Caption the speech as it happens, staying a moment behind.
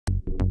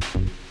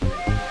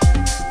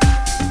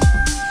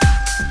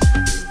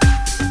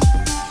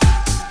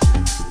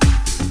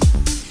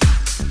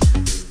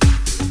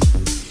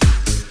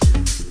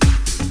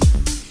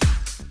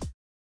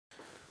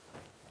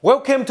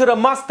Welcome to the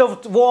Master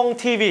Wong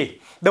TV,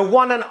 the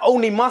one and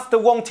only Master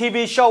Wong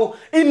TV show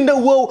in the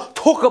world.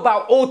 Talk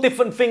about all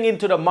different things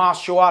into the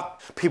martial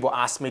art. People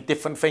ask me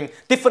different things,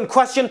 different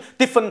question,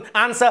 different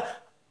answer.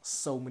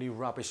 So many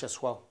rubbish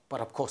as well.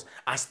 But of course,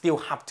 I still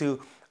have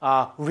to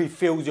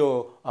refill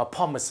your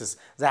promises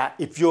that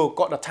if you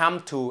got the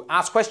time to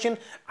ask question,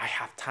 I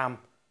have time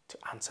to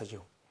answer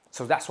you.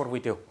 So that's what we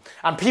do.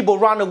 And people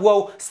around the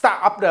world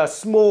start up the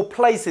small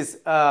places,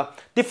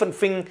 different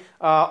thing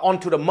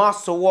onto the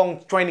Master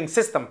Wong training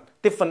system.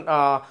 Different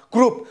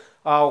group,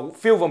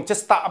 few of them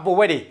just start up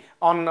already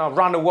on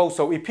around the world.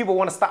 So if people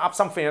want to start up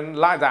something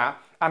like that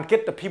and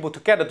get the people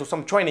together to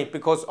some training,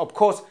 because of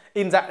course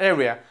in that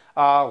area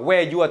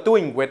where you are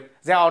doing with,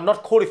 they are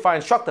not qualified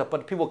instructor,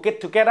 but people get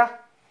together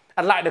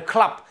and like the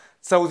club.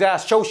 So they are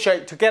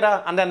associate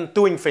together and then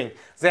doing things.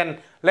 Then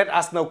let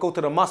us know, go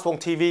to the Master Wong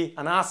TV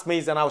and ask me,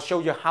 and I'll show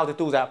you how to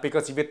do that.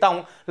 Because if you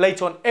don't,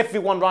 later on,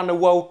 everyone around the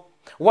world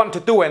want to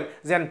do it,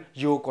 then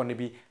you're going to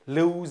be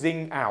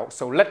losing out.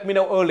 So let me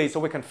know early so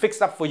we can fix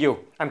that for you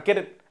and get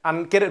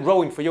it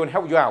rolling for you and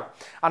help you out.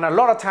 And a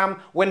lot of time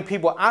when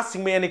people are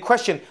asking me any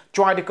question,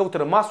 try to go to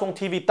the Master Wong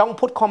TV. Don't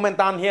put comment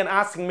down here and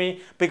asking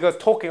me because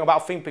talking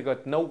about things, because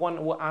no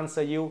one will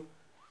answer you.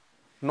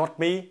 Not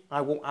me,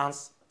 I won't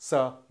answer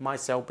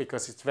myself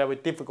because it's very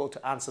difficult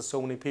to answer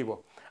so many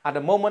people. At the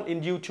moment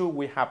in YouTube,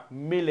 we have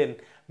million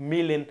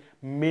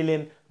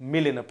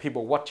of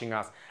people watching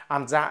us.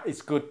 And that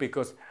is good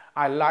because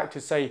I like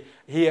to say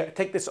here,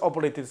 take this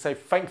opportunity to say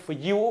thank for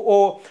you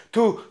all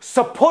to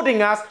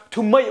supporting us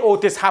to make all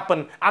this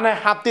happen. And I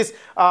have this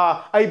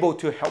able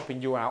to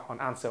helping you out and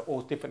answer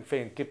all different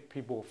things, give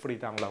people free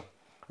download.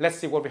 Let's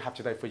see what we have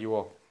today for you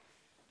all.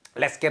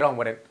 Let's get on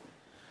with it.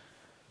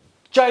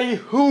 J.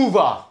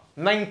 Hoover,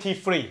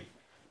 93.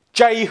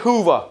 J.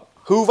 Hoover.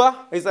 Hoover?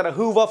 Is that a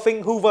Hoover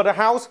thing? Hoover the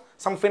house?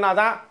 Something like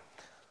that?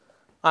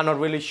 I'm not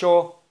really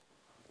sure.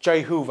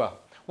 J. Hoover.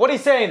 What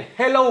he's saying,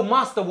 hello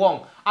Master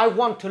Wong, I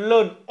want to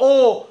learn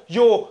all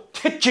your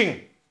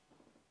teaching.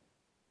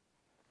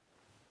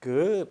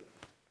 Good.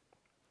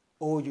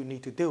 All you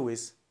need to do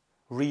is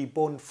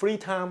reborn free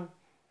time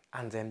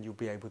and then you'll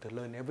be able to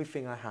learn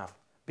everything I have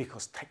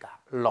because take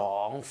a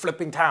long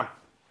flipping time.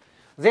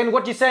 Then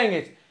what you're saying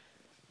is,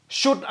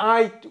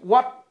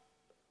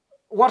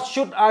 what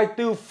should I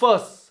do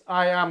first?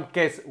 I am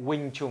guess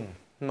Wing Chun.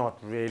 Not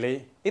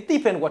really. It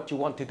depends what you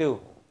want to do.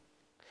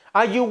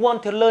 Are you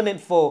want to learn it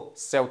for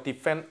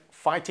self-defense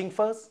fighting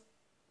first?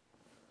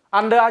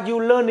 And are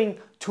you learning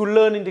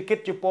to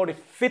get your body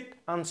fit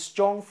and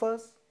strong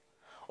first?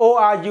 Or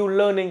are you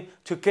learning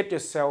to get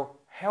yourself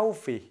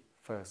healthy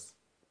first?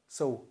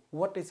 So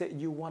what is it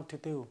you want to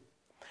do?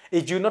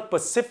 If you're not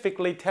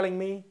specifically telling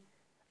me,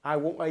 I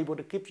won't be able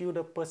to give you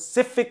the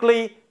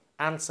specifically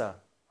answer.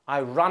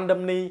 I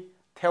randomly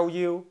tell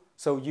you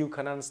so you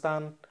can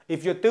understand.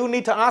 If you do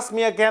need to ask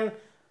me again,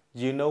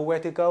 you know where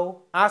to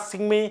go.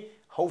 Asking me,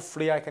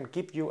 hopefully I can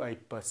give you a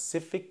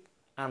specific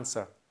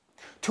answer.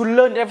 To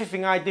learn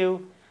everything I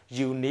do,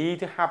 you need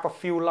to have a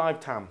few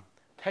lifetime.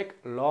 Take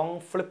long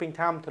flipping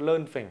time to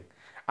learn things.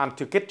 And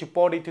to get your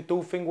body to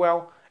do things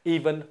well,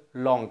 even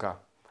longer.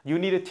 You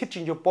need to teach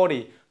your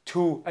body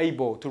to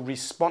able to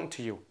respond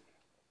to you.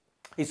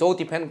 It all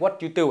depends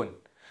what you're doing.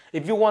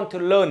 If you want to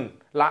learn,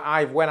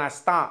 like when I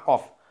start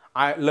off,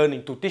 I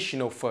learning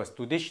traditional first,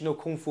 traditional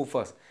Kung Fu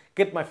first.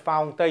 Get my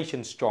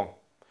foundation strong.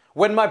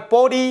 When my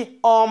body,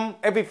 arm,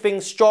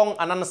 everything strong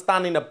and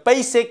understanding the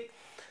basic,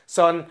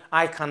 so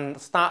I can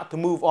start to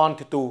move on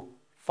to do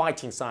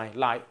fighting side,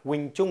 like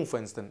Wing Chun for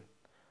instance.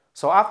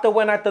 So after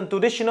when I done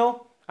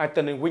traditional, I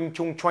done in Wing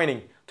Chun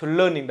training to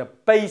learning the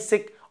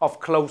basic of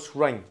close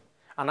range.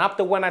 And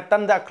after when I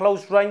done that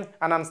close range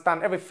and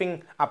understand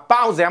everything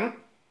about them,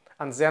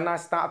 and then I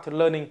start to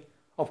learning,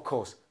 of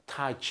course,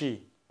 Tai Chi.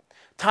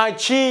 Tai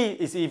Chi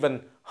is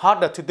even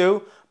harder to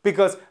do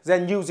because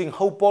then using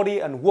whole body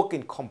and work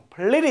in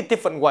completely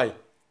different way.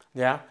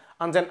 Yeah.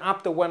 And then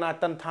after when I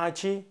done Tai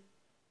Chi,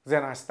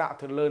 then I start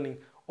to learning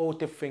all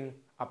different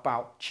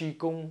about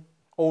Qigong,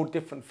 all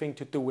different things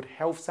to do with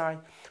health side.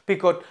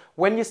 Because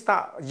when you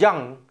start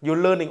young, you're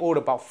learning all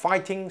about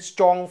fighting,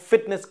 strong,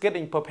 fitness,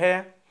 getting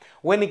prepared.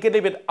 When you get a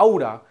little bit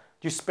older,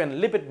 you spend a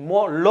little bit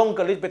more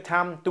longer, a little bit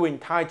time doing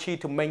Tai Chi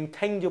to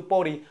maintain your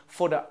body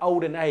for the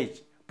olden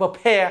age.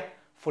 Prepare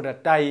for the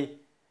day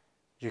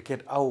you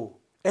get old.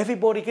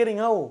 Everybody getting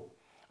old.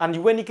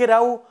 And when you get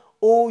old,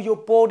 all your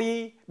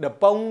body, the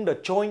bone, the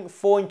joint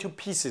fall into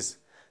pieces.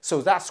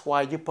 So that's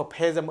why you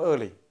prepare them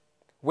early.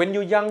 When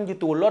you're young, you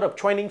do a lot of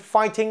training,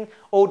 fighting,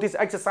 all this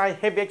exercise,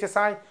 heavy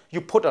exercise.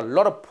 You put a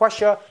lot of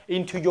pressure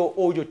into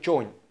all your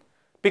joint.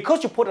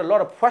 Because you put a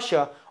lot of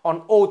pressure on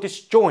all this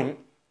joint,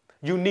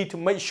 you need to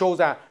make sure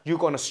that you're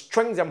going to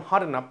strengthen them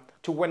hard enough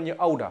to when you're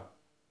older.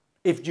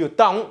 If you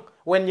don't,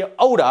 when you're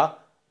older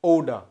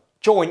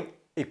joint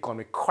is going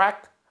to be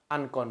cracked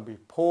and going to be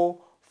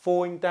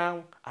falling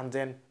down, and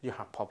then you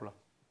have problem.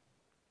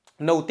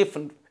 No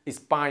different is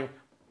by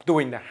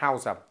doing the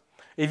house up.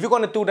 If you're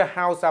going to do the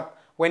house up,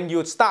 when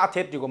you start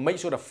it, you're going to make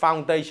sure the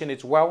foundation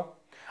is well.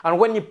 And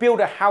when you build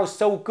a house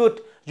so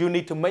good, you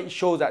need to make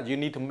sure that you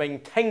need to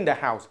maintain the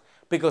house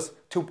because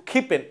to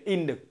keep it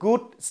in the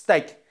good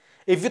state.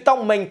 If you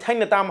don't maintain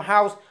the damn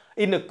house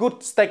in a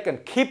good state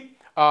and keep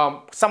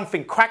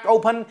something crack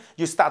open,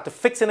 you start to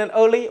fix it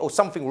early, or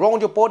something wrong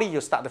with your body,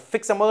 you start to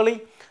fix them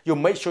early. You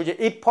make sure you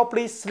eat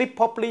properly, sleep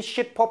properly,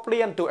 shit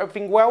properly, and do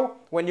everything well.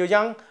 When you're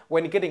young,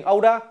 when you're getting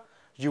older,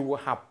 you will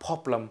have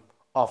problem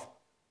of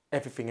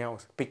everything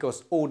else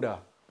because all the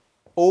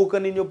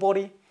organ in your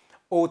body,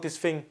 all this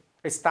thing,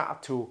 it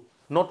start to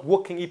not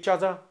working each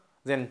other,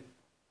 then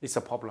it's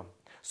a problem.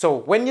 So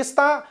when you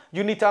start,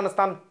 you need to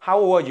understand how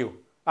old are you.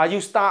 Are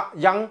you start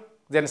young,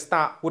 then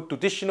start with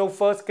traditional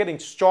first, getting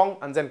strong,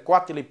 and then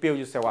gradually build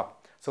yourself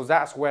up. So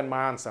that's when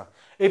my answer.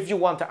 If you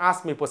want to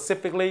ask me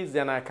specifically,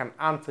 then I can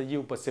answer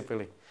you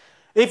specifically.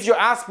 If you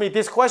ask me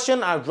this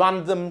question, I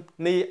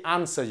randomly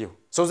answer you.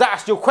 So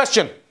that's your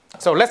question.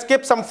 So let's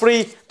give some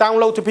free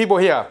download to people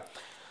here.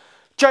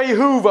 J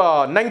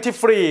Hoover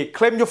 93,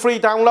 claim your free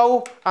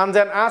download and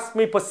then ask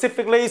me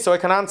specifically so I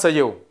can answer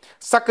you.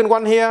 Second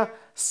one here,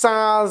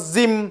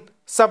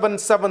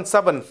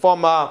 Sazim777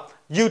 from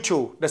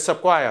YouTube, the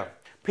subscriber.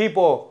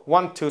 People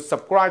want to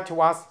subscribe to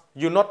us.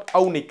 You not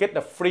only get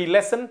the free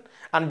lesson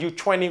and you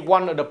training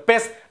one of the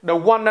best, the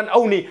one and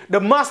only, the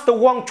Master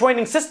Wong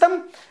training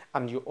system,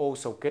 and you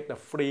also get the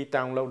free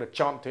download, the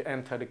chance to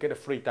enter to get a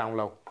free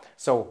download.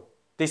 So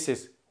this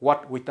is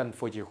what we done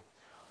for you.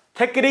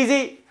 Take it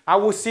easy. I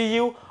will see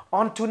you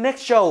on to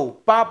next show.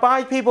 Bye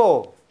bye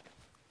people.